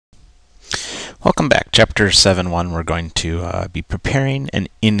Welcome back. Chapter 7.1, we're going to be preparing an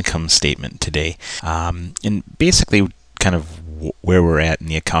income statement today. And basically kind of where we're at in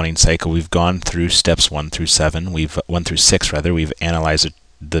the accounting cycle, we've gone through steps 1 through 6 rather. We've analyzed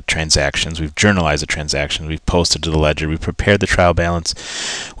the transactions, we've journalized the transactions, we've posted to the ledger, we've prepared the trial balance,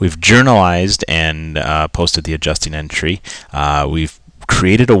 we've journalized and posted the adjusting entry, we've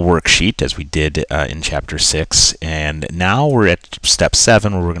created a worksheet as we did in chapter 6, and now we're at step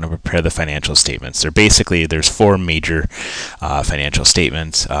 7 where we're going to prepare the financial statements. There's 4 major financial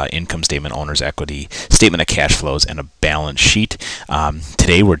statements: income statement, owner's equity, statement of cash flows, and a balance sheet.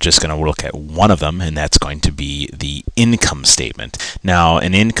 Today we're just going to look at one of them, and that's going to be the income statement. Now,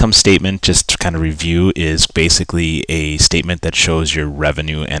 an income statement, just to kind of review, is basically a statement that shows your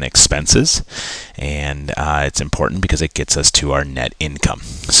revenue and expenses, and it's important because it gets us to our net income.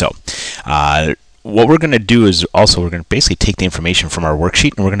 So what we're going to do is we're going to basically take the information from our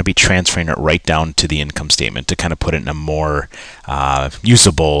worksheet and we're going to be transferring it right down to the income statement to kind of put it in a more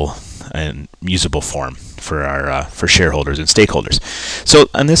usable form for our shareholders and stakeholders. So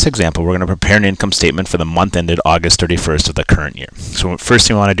in this example, we're going to prepare an income statement for the month ended August 31st of the current year. So first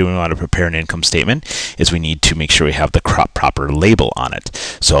thing we want to do when we want to prepare an income statement is we need to make sure we have the proper label on it.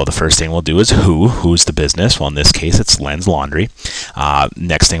 So the first thing we'll do is who's the business. Well, in this case, it's Len's Laundry.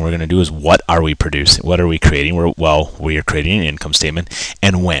 Next thing we're going to do is what are we producing? What are we creating? We are creating an income statement,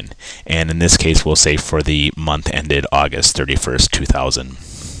 and when. And in this case, we'll say for the month ended August 31st, 2000,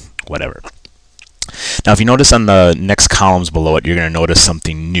 whatever. Now, if you notice on the next columns below it, you're going to notice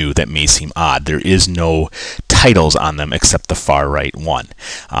something new that may seem odd. There is no titles on them except the far right one.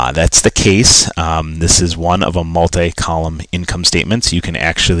 That's the case. This is one of a multi-column income statement, so you can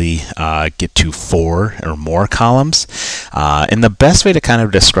actually get to 4 or more columns. And the best way to kind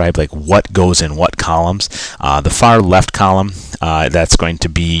of describe like what goes in what columns, the far left column, that's going to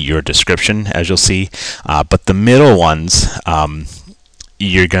be your description, as you'll see, but the middle ones,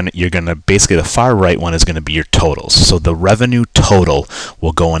 you're gonna basically, the far right one is gonna be your totals. So the revenue total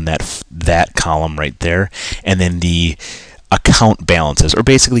will go in that column right there, and then the account balances, or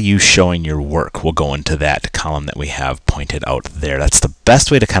basically you showing your work, will go into that column that we have pointed out there. That's the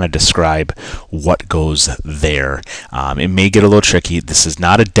best way to kind of describe what goes there. It may get a little tricky. This is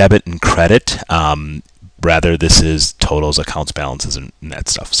not a debit and credit. Rather, this is totals, accounts, balances, and that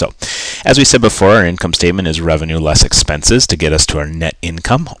stuff. So, as we said before, our income statement is revenue less expenses to get us to our net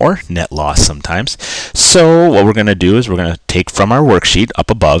income, or net loss sometimes. So, what we're going to do is we're going to take from our worksheet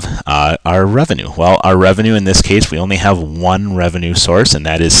up above our revenue. Well, our revenue in this case, we only have one revenue source, and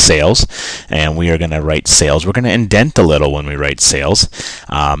that is sales. And we are going to write sales. We're going to indent a little when we write sales.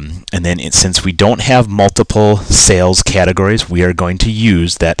 And then since we don't have multiple sales categories, we are going to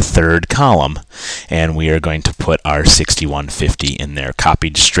use that third column, and we are going to put our 6150 in there,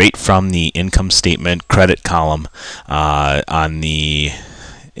 copied straight from the income statement credit column on the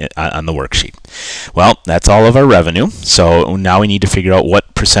worksheet. Well, that's all of our revenue. So now we need to figure out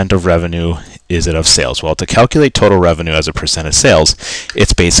what percent of revenue is it of sales. Well, to calculate total revenue as a percent of sales,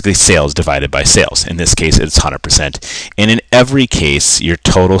 it's basically sales divided by sales. In this case, it's 100%. And in every case, your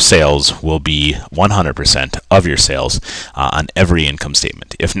total sales will be 100% of your sales on every income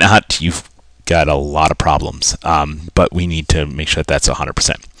statement. If not, you've got a lot of problems, but we need to make sure that that's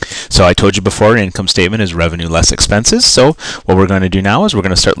 100%. So I told you before, income statement is revenue less expenses. So what we're going to do now is we're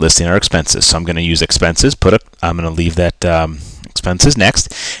going to start listing our expenses. So I'm going to use expenses. I'm going to leave that expenses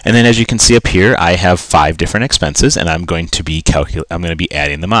next, and then as you can see up here, I have 5 different expenses, and I'm going to be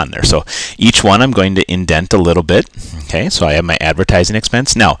adding them on there. So each one I'm going to indent a little bit. Okay, so I have my advertising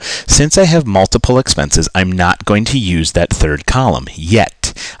expense. Now, since I have multiple expenses, I'm not going to use that third column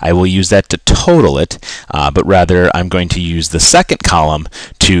yet. I will use that to total it, but rather I'm going to use the second column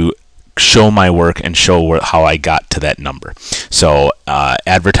to show my work and show how I got to that number. So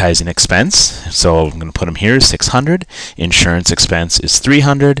advertising expense, so I'm going to put them here, 600. Insurance expense is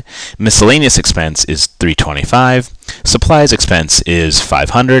 300. Miscellaneous expense is 325. Supplies expense is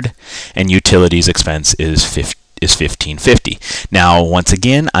 500. And utilities expense is 1550. Now, once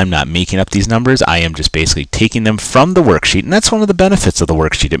again, I'm not making up these numbers. I am just basically taking them from the worksheet, and that's one of the benefits of the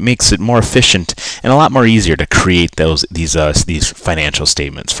worksheet. It makes it more efficient and a lot more easier to create these financial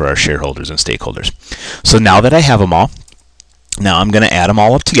statements for our shareholders and stakeholders. So now that I have them all, now I'm going to add them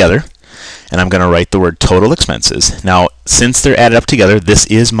all up together, and I'm going to write the word total expenses. Now, since they're added up together, this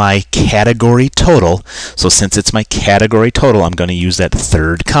is my category total. So since it's my category total, I'm going to use that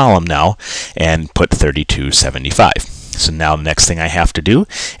third column now and put 3275. So now the next thing I have to do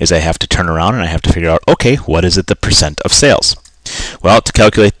is I have to turn around and I have to figure out, okay, what is it the percent of sales? Well, to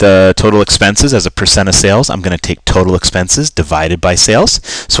calculate the total expenses as a percent of sales, I'm going to take total expenses divided by sales.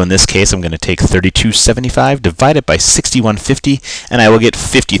 So in this case, I'm going to take 32.75 divided by 61.50, and I will get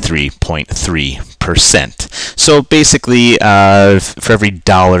 53.3%. So basically, for every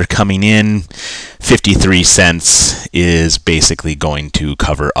dollar coming in, 53 cents is basically going to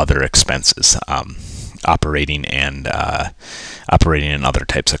cover other expenses, operating and other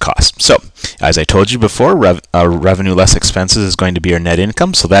types of costs. So, as I told you before, revenue less expenses is going to be our net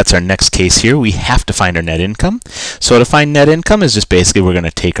income. So that's our next case here. We have to find our net income. So to find net income is just basically we're going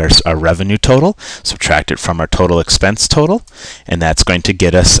to take our revenue total, subtract it from our total expense total, and that's going to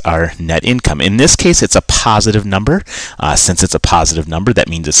get us our net income. In this case, it's a positive number. Since it's a positive number, that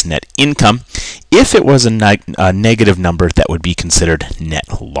means it's net income. If it was a negative number, that would be considered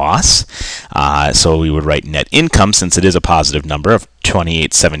net loss. So we would write net income, since it is a positive number, of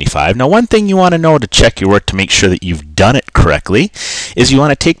 $28.75. Now, one thing you want to know to check your work to make sure that you've done it correctly is you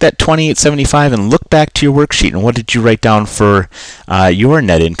want to take that $28.75 and look back to your worksheet. And what did you write down for your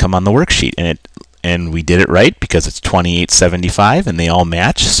net income on the worksheet? And we did it right because it's $28.75 and they all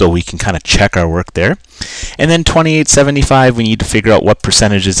match, so we can kind of check our work there. And then $28.75, we need to figure out what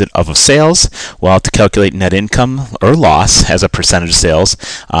percentage is it of sales. Well, to calculate net income or loss as a percentage of sales,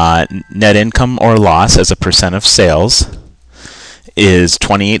 net income or loss as a percent of sales is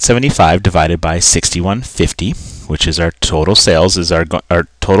 $28.75 divided by 61.50, which is our total sales. Our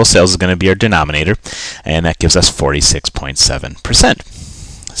total sales is going to be our denominator, and that gives us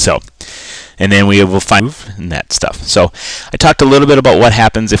 46.7%. So, and then we will find that stuff. So I talked a little bit about what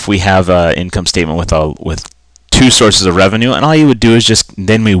happens if we have an income statement with two sources of revenue, and all you would do is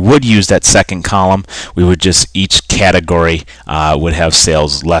then we would use that second column. We would each category would have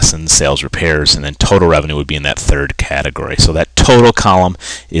sales lessons, sales repairs, and then total revenue would be in that third category. So that total column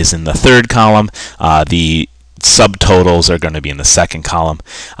is in the third column. The subtotals are going to be in the second column.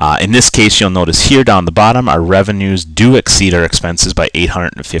 In this case, you'll notice here down the bottom, our revenues do exceed our expenses by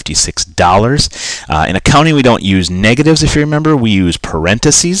 $856. In accounting, we don't use negatives, if you remember. We use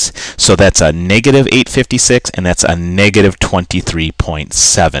parentheses. So that's a negative $856, and that's a negative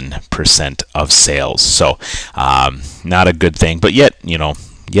 23.7% of sales. So not a good thing, but yet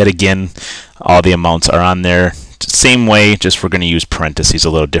again, all the amounts are on there. Same way, just we're going to use parentheses a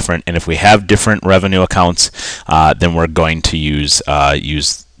little different. And if we have different revenue accounts, then we're going to list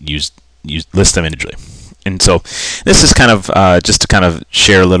them individually. And so this is kind of just to kind of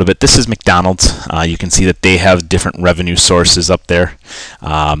share a little bit. This is McDonald's. You can see that they have different revenue sources up there.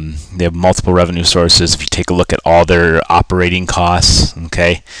 They have multiple revenue sources. If you take a look at all their operating costs,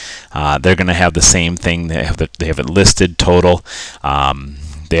 okay, they're going to have the same thing. They have it listed total.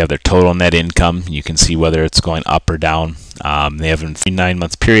 They have their total net income. You can see whether it's going up or down. They have a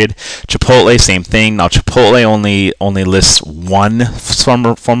 9-month period. Chipotle, same thing. Now Chipotle only lists one form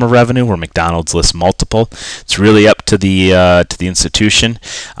of revenue, where McDonald's lists multiple. It's really up to the institution.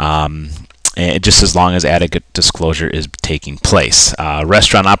 And just as long as adequate disclosure is taking place.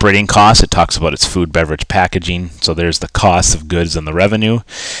 Restaurant operating costs, it talks about its food, beverage, packaging. So there's the cost of goods and the revenue.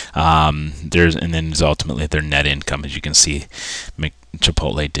 And then there's ultimately their net income. As you can see,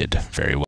 Chipotle did very well.